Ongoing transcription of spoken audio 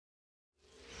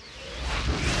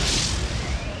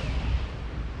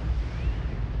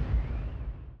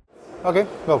Okay,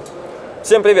 go.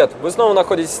 Всем привет! Вы снова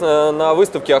находитесь на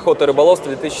выставке «Охота,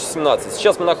 рыболовство 2017».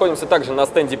 Сейчас мы находимся также на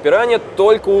стенде «Пиранья»,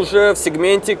 только уже в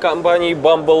сегменте компании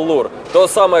Bumble Lure. То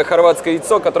самое хорватское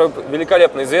яйцо, которое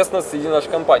великолепно известно среди нашей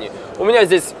компании. У меня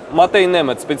здесь Матэй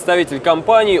Нэмэтс, представитель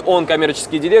компании, он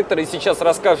коммерческий директор, и сейчас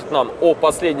расскажет нам о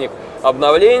последних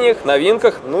обновлениях,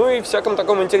 новинках, ну и всяком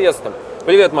таком интересном.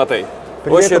 Привет, Матэй!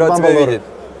 Привет, очень рад тебя Bumble Lure. видеть.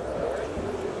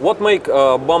 What make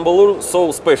Bumble Lure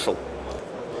so special?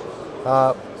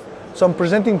 So I'm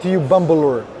presenting to you Bumble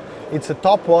Lure. It's a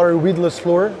top water weedless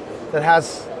lure that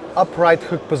has upright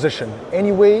hook position.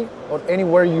 Any way or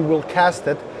anywhere you will cast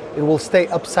it, it will stay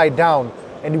upside down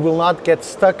and you will not get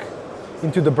stuck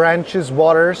into the branches,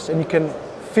 waters, and you can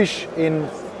fish in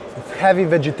heavy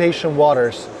vegetation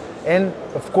waters. And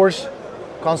of course,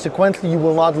 consequently, you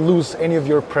will not lose any of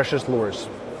your precious lures.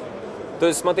 То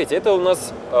есть, смотрите, это у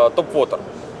нас топ-вотер.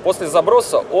 После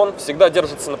заброса он всегда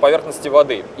держится на поверхности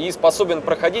воды и способен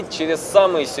проходить через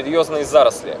самые серьезные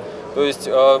заросли. То есть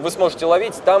вы сможете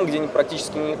ловить там, где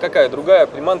практически никакая другая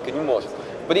приманка не может.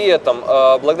 При этом,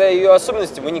 благодаря ее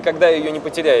особенности, вы никогда ее не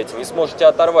потеряете, не сможете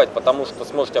оторвать, потому что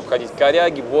сможете обходить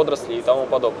коряги, водоросли и тому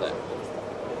подобное.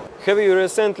 Have you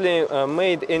recently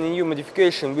made any new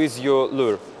modification with your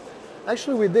lure?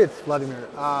 Actually, we did, Vladimir.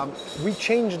 We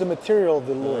changed the material of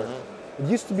the lure. It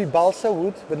used to be balsa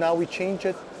wood, but now we changed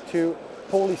it to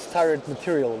polystyrene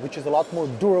material, which is a lot more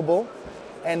durable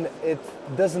and it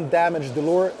doesn't damage the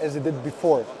lure as it did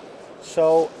before.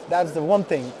 So that's the one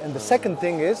thing. And the second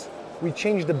thing is we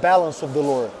changed the balance of the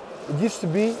lure. It used to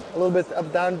be a little bit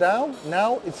up, down, down.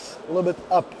 Now it's a little bit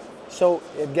up. So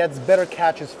it gets better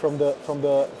catches from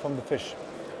the fish.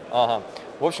 Ага.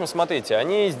 В общем, смотрите,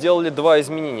 они сделали два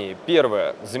изменения.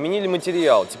 Первое, заменили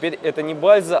материал. Теперь это не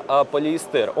бальза, а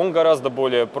полиэстер. Он гораздо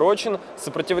более прочен,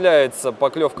 сопротивляется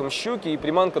поклевкам щуки, и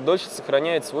приманка дольше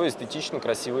сохраняет свой эстетично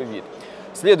красивый вид.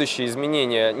 Следующее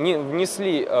изменение.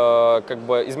 Внесли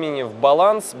изменения в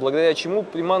баланс, благодаря чему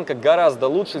приманка гораздо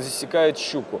лучше засекает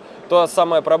щуку. Та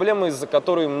самая проблема, из-за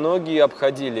которой многие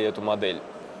обходили эту модель.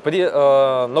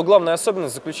 Но главная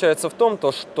особенность заключается в том,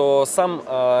 что сам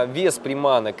вес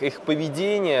приманок, их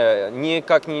поведение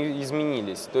никак не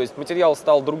изменились. То есть материал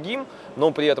стал другим, но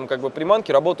при этом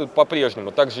приманки работают по-прежнему,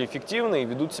 также эффективно и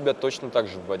ведут себя точно так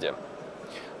же в воде.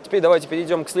 Теперь давайте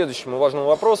перейдем к следующему важному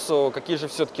вопросу. Какие же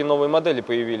все-таки новые модели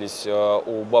появились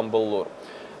у Bumble Lure?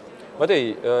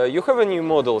 Maтэй, you have a new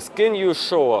models. Can you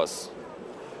show us?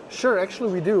 Sure,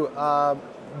 actually we do.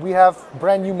 We have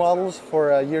brand new models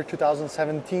for year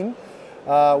 2017.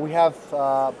 We have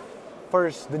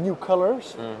first the new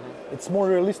colors. It's more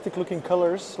realistic looking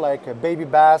colors like a baby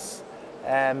bass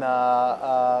and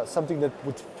something that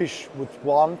fish would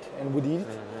want and would eat.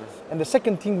 And the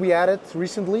second thing we added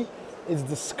recently is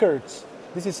the skirts.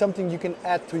 This is something you can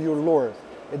add to your lure.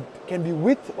 It can be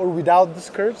with or without the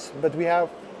skirts, but we have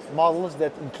models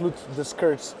that include the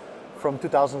skirts from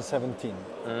 2017.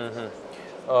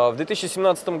 В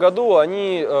 2017 году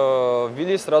они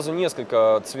ввели сразу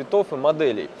несколько цветов и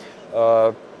моделей.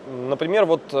 Например,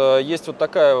 есть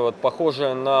такая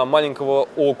похожая на маленького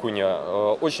окуня,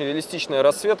 очень реалистичная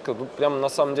расцветка, прямо на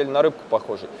самом деле на рыбку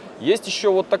похожа. Есть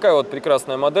еще такая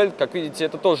прекрасная модель, как видите,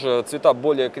 это тоже цвета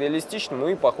более к реалистичному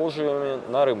и похожими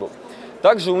на рыбу.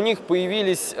 Также у них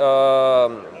появились,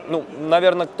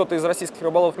 наверное, кто-то из российских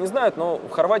рыболовов не знает, но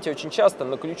в Хорватии очень часто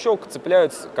на крючок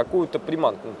цепляют какую-то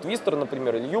приманку, твистер,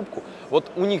 например, или юбку. Вот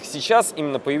у них сейчас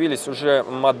именно появились уже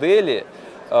модели,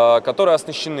 которые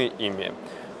оснащены ими.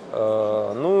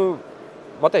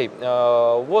 Maтэй,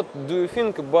 what do you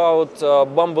think about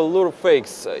Bumble Lure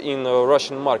fakes in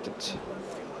Russian market?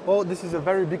 Well, this is a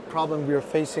very big problem we are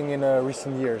facing in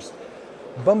recent years.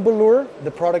 Bumble Lure, the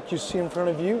product you see in front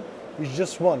of you, is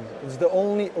just one. It's the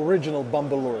only original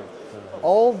Bumble Lure.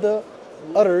 All the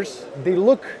others, they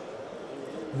look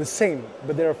the same,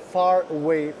 but they're far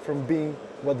away from being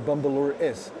what Bumble Lure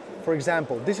is. For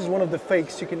example, this is one of the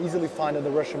fakes you can easily find on the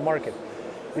Russian market.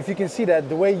 If you can see that,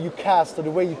 the way you cast or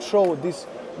the way you throw this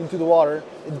into the water,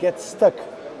 it gets stuck.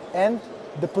 And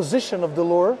the position of the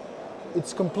lure,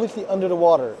 it's completely under the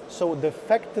water. So the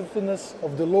effectiveness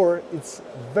of the lure, it's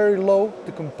very low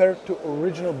to compare to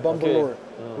original Bumble Lure,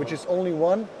 which is only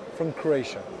one from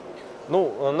Croatia.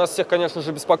 Нас всех, конечно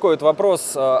же, беспокоит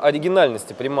вопрос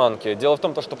оригинальности приманки. Дело в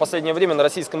том, что в последнее время на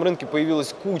российском рынке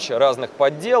появилась куча разных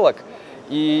подделок,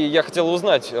 и я хотел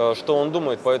узнать, что он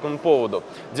думает по этому поводу.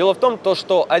 Дело в том,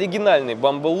 что оригинальный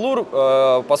Bumble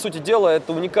Lure, по сути дела,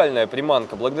 это уникальная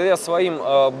приманка. Благодаря своим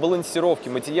балансировке,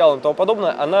 материалам и тому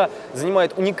подобное, она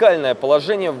занимает уникальное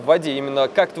положение в воде. Именно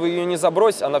как ты ее не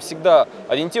забрось, она всегда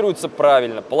ориентируется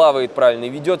правильно, плавает правильно и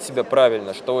ведет себя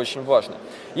правильно, что очень важно.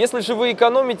 Если же вы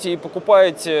экономите и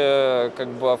покупаете как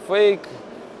бы фейк,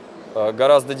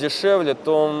 гораздо дешевле,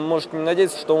 то можете не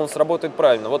надеяться, что он сработает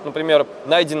правильно. Вот, например,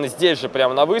 найденный здесь же,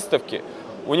 прямо на выставке,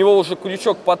 у него уже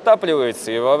крючок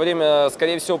подтапливается, и во время,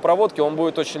 скорее всего, проводки он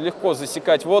будет очень легко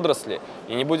засекать водоросли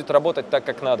и не будет работать так,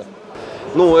 как надо.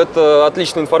 Ну, это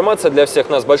отличная информация для всех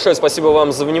нас. Большое спасибо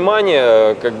вам за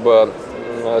внимание.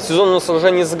 Сезон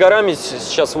наслаждения за горами.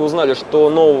 Сейчас вы узнали, что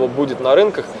нового будет на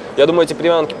рынках. Я думаю, эти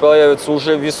приманки появятся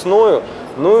уже весною.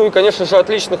 Ну и, конечно же,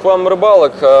 отличных вам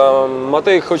рыбалок.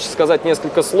 Матэй хочет сказать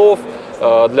несколько слов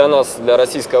для нас, для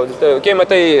российской аудитории. Okay,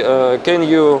 Матэй, can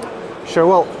you... Sure,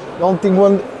 well, one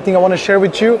thing I want to share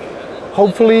with you,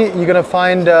 hopefully you're going to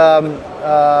find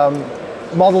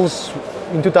models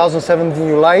in 2017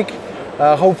 you like.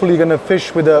 Hopefully you're going to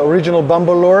fish with the original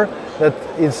Bumble Lure. That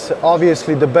is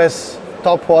obviously the best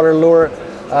topwater lure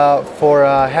for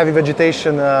heavy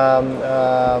vegetation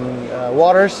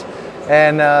waters.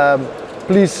 And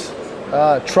please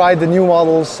try the new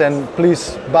models, and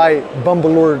please buy Bumble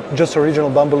Lure, just original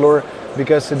Bumble Lure,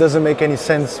 because it doesn't make any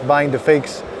sense buying the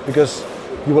fakes, because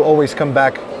you will always come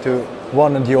back to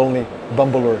one and the only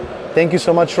Bumble Lure. Thank you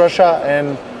so much, Russia,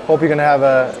 and hope you're gonna have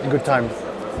a good time.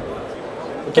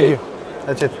 Okay. Thank you.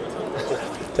 That's it.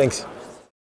 Thanks.